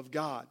of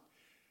God?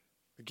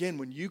 Again,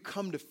 when you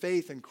come to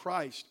faith in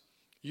Christ,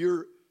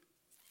 you're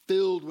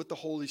filled with the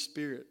Holy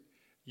Spirit.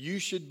 You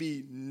should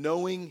be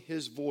knowing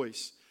his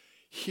voice,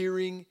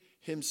 hearing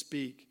him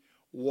speak,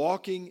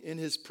 walking in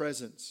his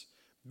presence,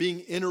 being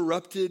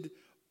interrupted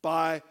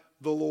by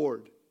the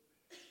Lord.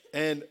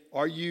 And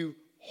are you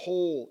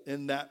whole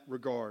in that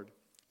regard,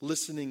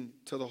 listening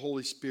to the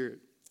Holy Spirit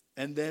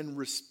and then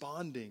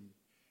responding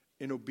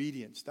in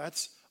obedience?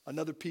 That's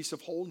another piece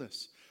of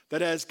wholeness.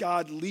 That as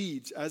God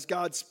leads, as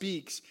God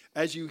speaks,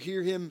 as you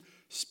hear him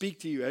speak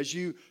to you, as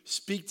you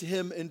speak to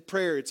him in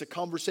prayer, it's a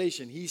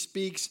conversation. He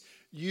speaks,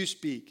 you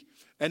speak.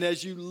 And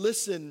as you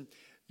listen,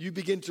 you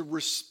begin to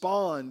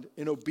respond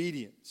in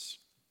obedience.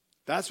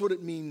 That's what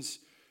it means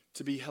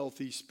to be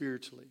healthy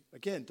spiritually.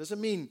 Again,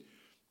 doesn't mean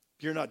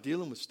you're not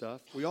dealing with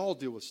stuff. We all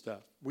deal with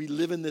stuff. We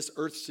live in this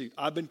earth suit.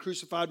 I've been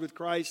crucified with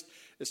Christ.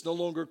 It's no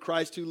longer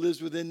Christ who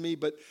lives within me,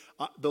 but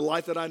the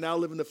life that I now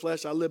live in the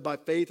flesh, I live by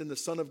faith in the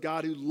Son of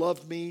God who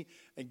loved me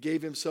and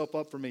gave himself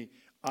up for me.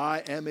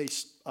 I'm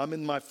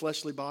in my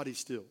fleshly body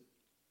still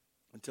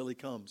until he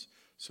comes.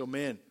 So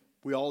man,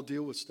 we all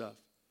deal with stuff.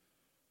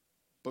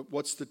 But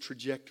what's the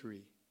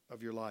trajectory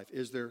of your life?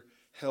 Is there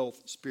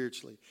health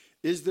spiritually?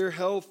 Is there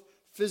health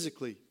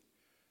physically?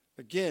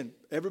 Again,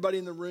 everybody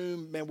in the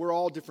room, man, we're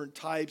all different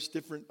types,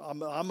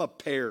 I'm a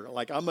pair,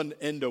 like I'm an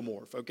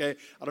endomorph, okay?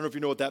 I don't know if you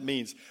know what that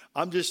means.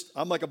 I'm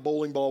like a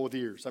bowling ball with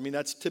ears. I mean,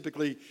 that's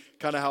typically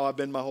kind of how I've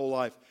been my whole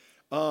life.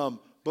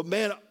 But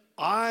man,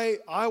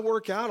 I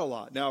work out a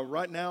lot. Now,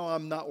 right now,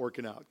 I'm not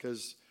working out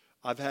because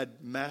I've had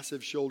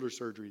massive shoulder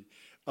surgery.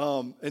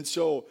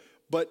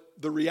 But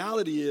the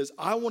reality is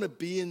I want to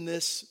be in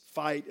this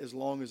fight as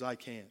long as I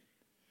can.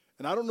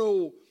 And I don't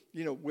know,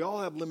 we all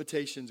have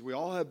limitations. We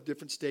all have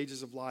different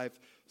stages of life.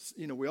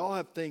 We all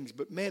have things.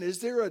 But man, is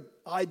there an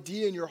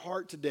idea in your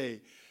heart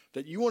today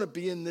that you want to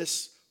be in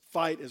this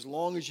fight as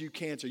long as you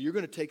can? So you're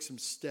going to take some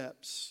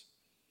steps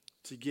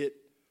to get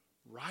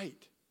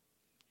right,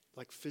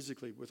 like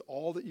physically, with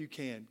all that you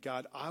can.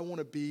 God, I want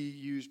to be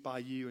used by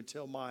you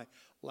until my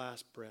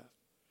last breath.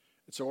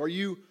 And so are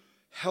you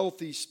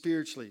healthy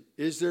spiritually?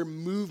 Is there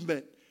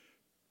movement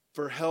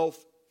for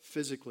health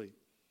physically?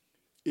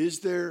 Is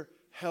there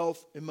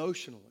health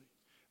emotionally?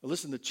 Now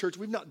listen, the church,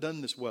 we've not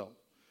done this well.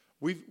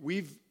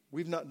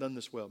 We've not done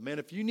this well. Man,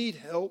 if you need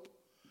help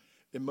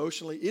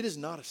emotionally, it is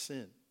not a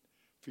sin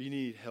for you to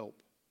need help,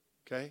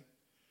 okay?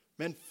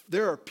 Man,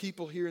 there are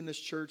people here in this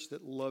church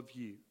that love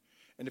you.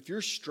 And if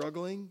you're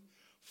struggling,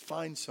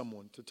 find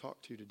someone to talk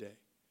to today.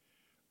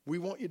 We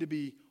want you to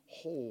be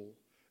whole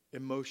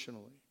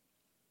emotionally,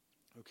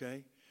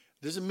 okay?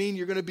 Doesn't mean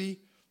you're going to be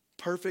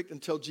perfect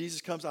until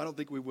Jesus comes. I don't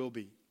think we will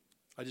be.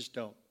 I just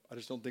don't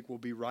think we'll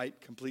be right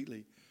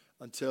completely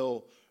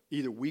until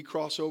either we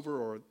cross over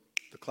or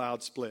the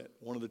clouds split,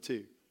 one of the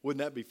two.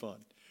 Wouldn't that be fun?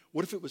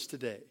 What if it was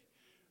today?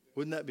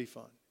 Wouldn't that be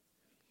fun?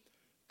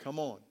 Come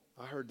on.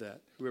 I heard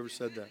that. Whoever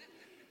said that.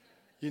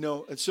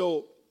 And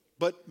so,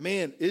 but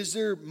man, is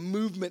there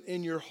movement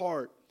in your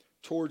heart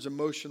towards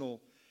emotional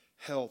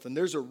health? And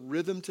there's a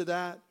rhythm to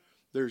that.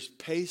 There's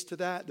pace to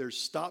that. There's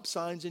stop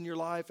signs in your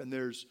life. And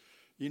there's,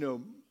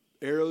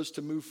 arrows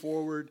to move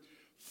forward.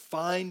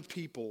 Find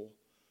people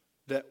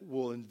that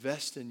will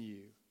invest in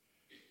you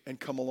and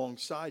come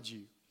alongside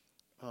you,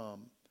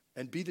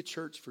 and be the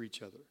church for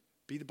each other.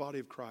 Be the body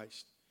of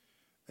Christ.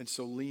 And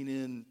so lean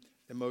in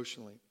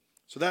emotionally.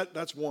 So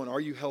that's one. Are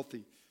you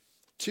healthy?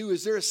 Two,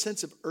 is there a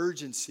sense of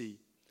urgency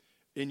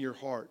in your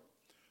heart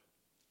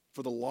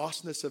for the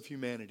lostness of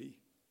humanity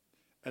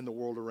and the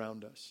world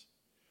around us?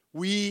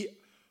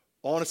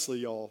 Honestly,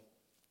 y'all,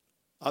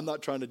 I'm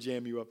not trying to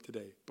jam you up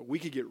today, but we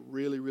could get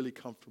really, really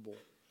comfortable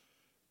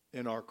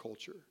in our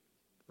culture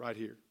right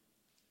here.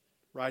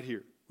 Right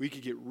here. We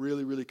could get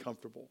really, really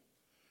comfortable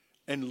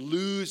and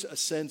lose a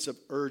sense of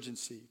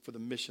urgency for the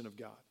mission of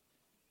God.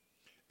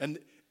 And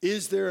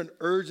is there an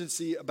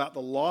urgency about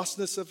the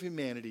lostness of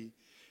humanity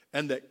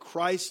and that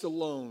Christ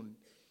alone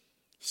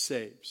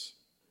saves?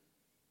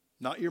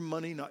 Not your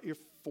money, not your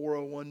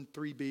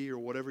 401(b) or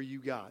whatever you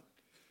got,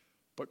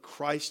 but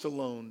Christ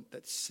alone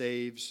that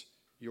saves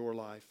your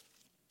life.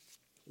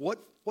 What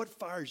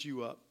fires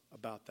you up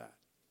about that?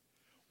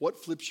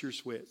 What flips your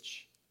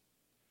switch?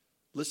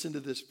 Listen to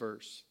this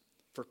verse.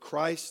 For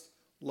Christ's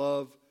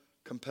love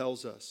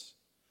compels us,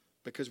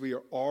 because we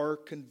are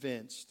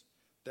convinced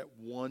that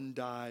one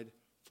died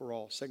for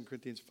all. 2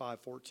 Corinthians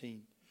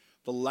 5:14.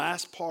 The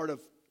last part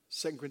of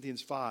 2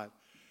 Corinthians 5,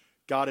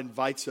 God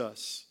invites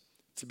us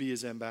to be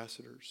his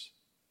ambassadors.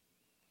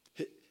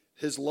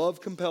 His love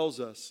compels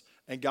us.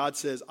 And God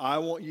says, I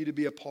want you to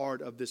be a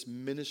part of this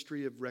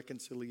ministry of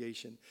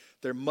reconciliation.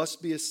 There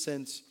must be a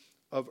sense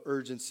of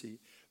urgency.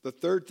 The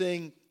third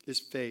thing is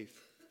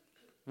faith.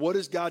 What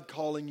is God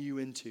calling you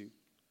into?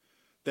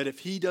 That if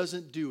he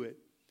doesn't do it,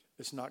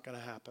 it's not going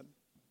to happen.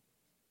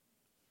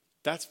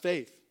 That's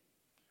faith.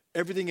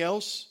 Everything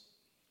else,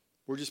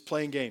 we're just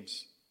playing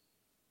games.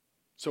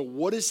 So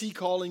what is he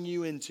calling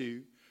you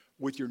into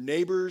with your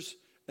neighbors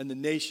and the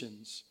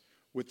nations,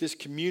 with this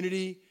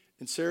community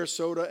in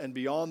Sarasota and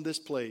beyond this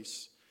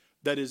place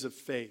that is of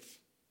faith?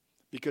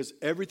 Because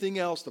everything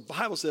else, the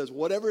Bible says,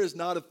 whatever is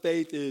not of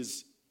faith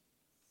is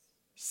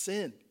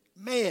sin.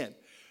 Man,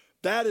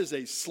 that is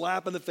a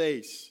slap in the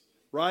face,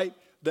 right?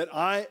 That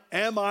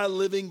am I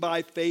living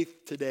by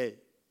faith today?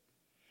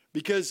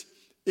 Because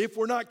if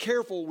we're not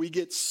careful, we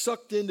get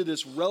sucked into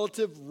this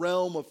relative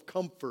realm of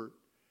comfort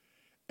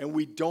and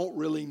we don't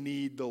really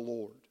need the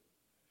Lord.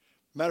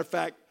 Matter of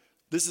fact,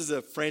 this is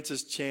a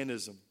Francis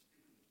Chanism.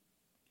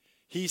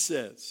 He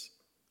says,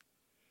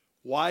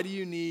 why do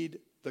you need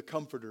the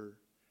comforter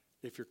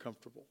if you're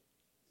comfortable?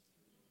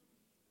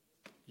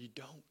 You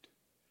don't,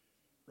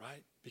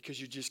 right? Because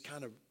you're just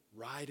kind of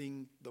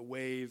riding the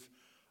wave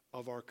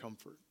of our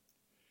comfort.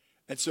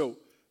 And so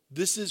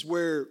this is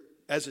where,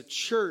 as a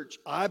church,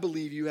 I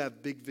believe you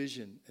have big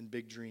vision and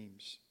big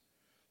dreams.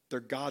 They're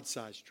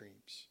God-sized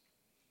dreams.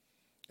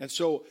 And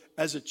so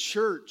as a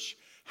church,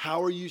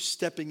 how are you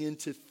stepping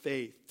into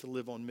faith to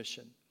live on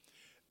mission?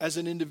 As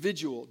an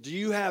individual, do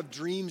you have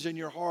dreams in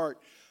your heart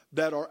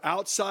that are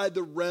outside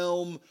the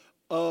realm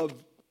of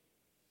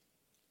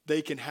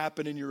they can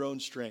happen in your own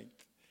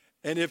strength?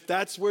 And if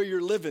that's where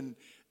you're living,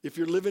 if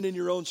you're living in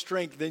your own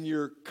strength, then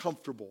you're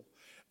comfortable.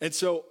 And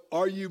so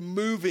are you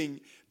moving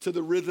to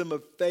the rhythm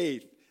of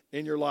faith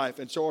in your life?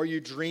 And so are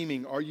you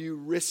dreaming? Are you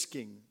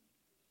risking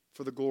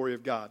for the glory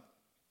of God?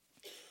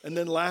 And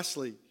then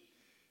lastly,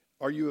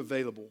 are you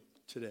available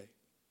today?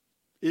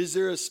 Is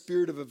there a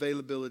spirit of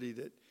availability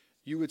that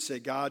you would say,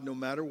 God, no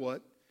matter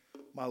what,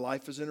 my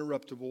life is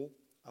interruptible.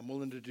 I'm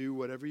willing to do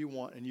whatever you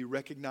want. And you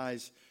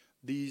recognize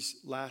these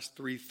last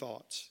three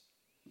thoughts.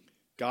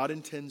 God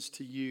intends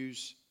to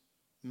use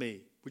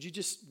me. Would you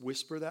just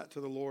whisper that to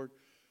the Lord?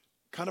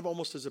 Kind of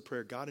almost as a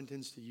prayer. God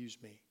intends to use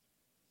me.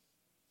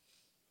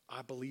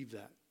 I believe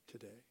that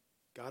today.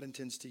 God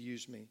intends to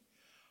use me.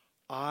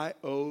 I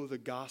owe the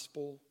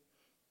gospel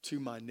to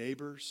my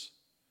neighbors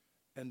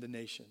and the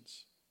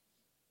nations.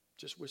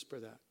 Just whisper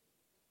that.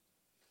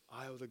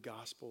 I owe the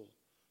gospel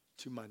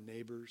to my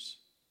neighbors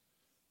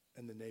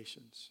and the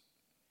nations.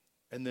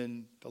 And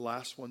then the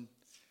last one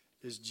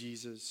is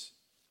Jesus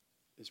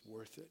is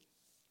worth it.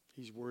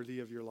 He's worthy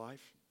of your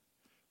life.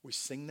 We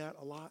sing that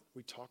a lot.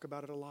 We talk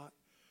about it a lot.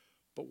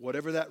 But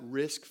whatever that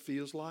risk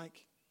feels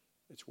like,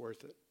 it's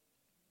worth it.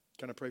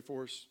 Can I pray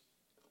for us?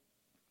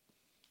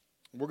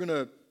 We're going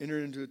to enter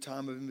into a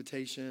time of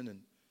invitation, and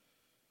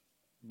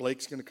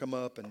Blake's going to come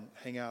up and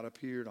hang out up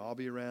here, and I'll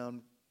be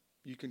around.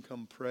 You can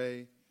come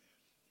pray.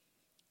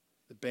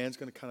 The band's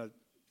going to kind of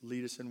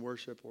lead us in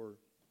worship, or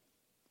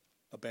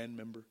a band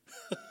member.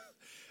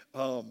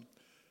 But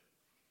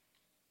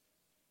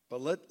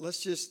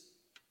let's just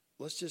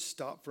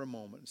stop for a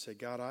moment and say,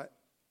 God,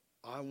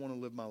 I want to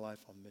live my life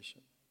on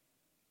mission.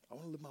 I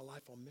want to live my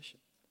life on mission.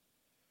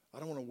 I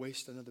don't want to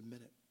waste another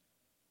minute.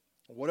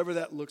 Whatever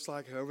that looks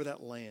like, however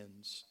that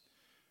lands,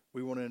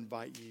 we want to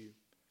invite you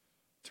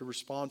to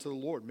respond to the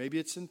Lord. Maybe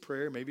it's in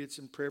prayer. Maybe it's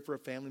in prayer for a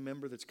family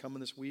member that's coming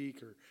this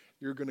week, or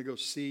you're going to go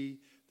see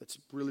that's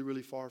really,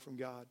 really far from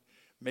God.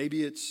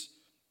 Maybe it's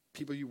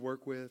people you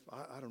work with.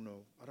 I don't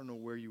know. I don't know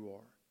where you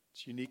are.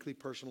 It's uniquely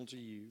personal to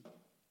you.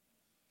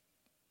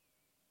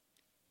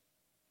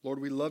 Lord,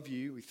 we love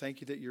you. We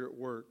thank you that you're at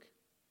work.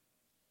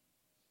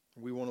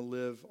 We want to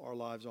live our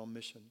lives on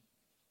mission.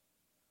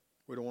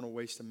 We don't want to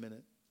waste a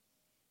minute.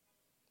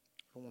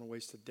 We don't want to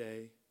waste a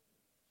day.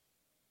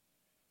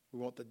 We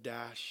want the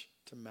dash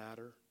to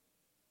matter.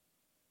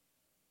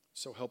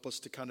 So help us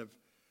to kind of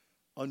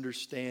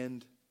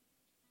understand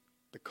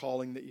the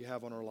calling that you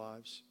have on our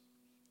lives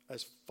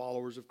as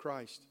followers of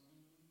Christ,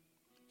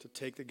 to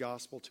take the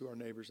gospel to our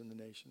neighbors in the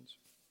nations.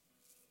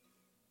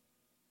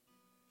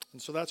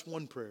 And so that's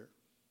one prayer.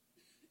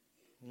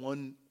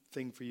 One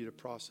thing for you to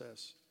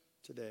process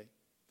today.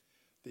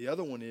 The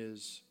other one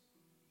is,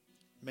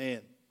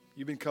 man,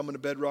 you've been coming to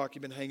Bedrock,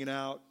 you've been hanging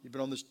out, you've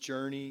been on this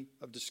journey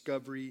of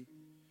discovery.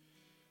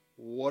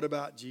 What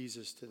about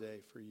Jesus today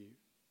for you?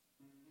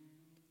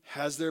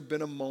 Has there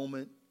been a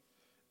moment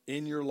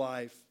in your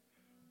life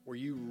where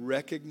you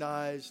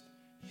recognized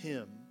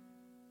him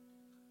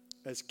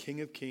as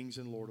King of Kings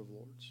and Lord of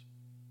Lords?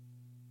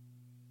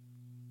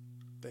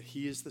 That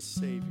he is the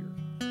Savior,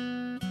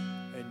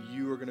 and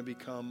you are going to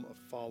become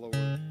a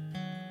follower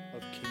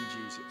of King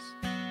Jesus.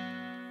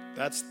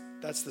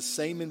 That's the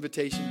same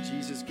invitation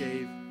Jesus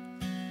gave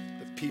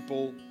the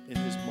people in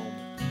his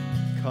moment.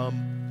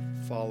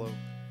 Come, follow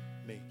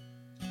me.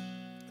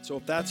 So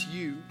if that's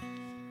you,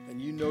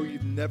 and you know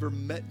you've never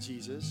met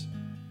Jesus,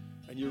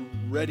 and you're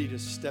ready to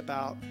step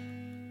out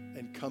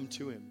and come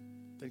to him,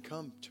 then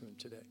come to him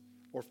today.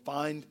 Or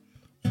find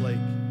Blake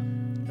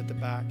at the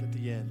back at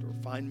the end, or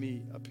find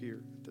me up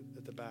here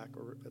at the back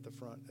or at the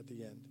front at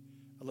the end.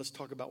 And let's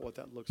talk about what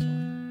that looks like.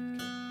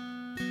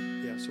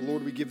 Okay. Yeah, so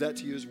Lord, we give that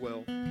to you as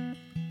well.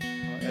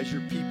 As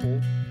your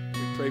people,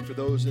 we pray for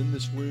those in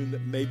this room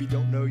that maybe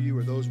don't know you,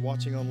 or those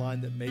watching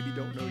online that maybe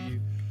don't know you,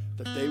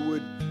 that they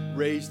would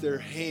raise their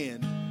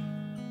hand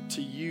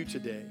to you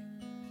today.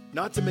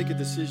 Not to make a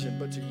decision,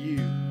 but to you,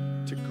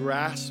 to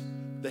grasp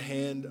the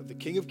hand of the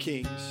King of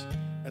Kings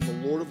and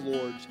the Lord of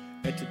Lords,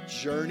 and to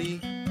journey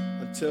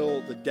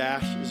until the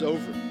dash is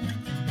over.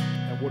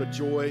 And what a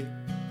joy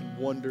and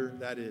wonder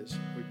that is.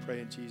 We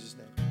pray in Jesus'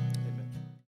 name.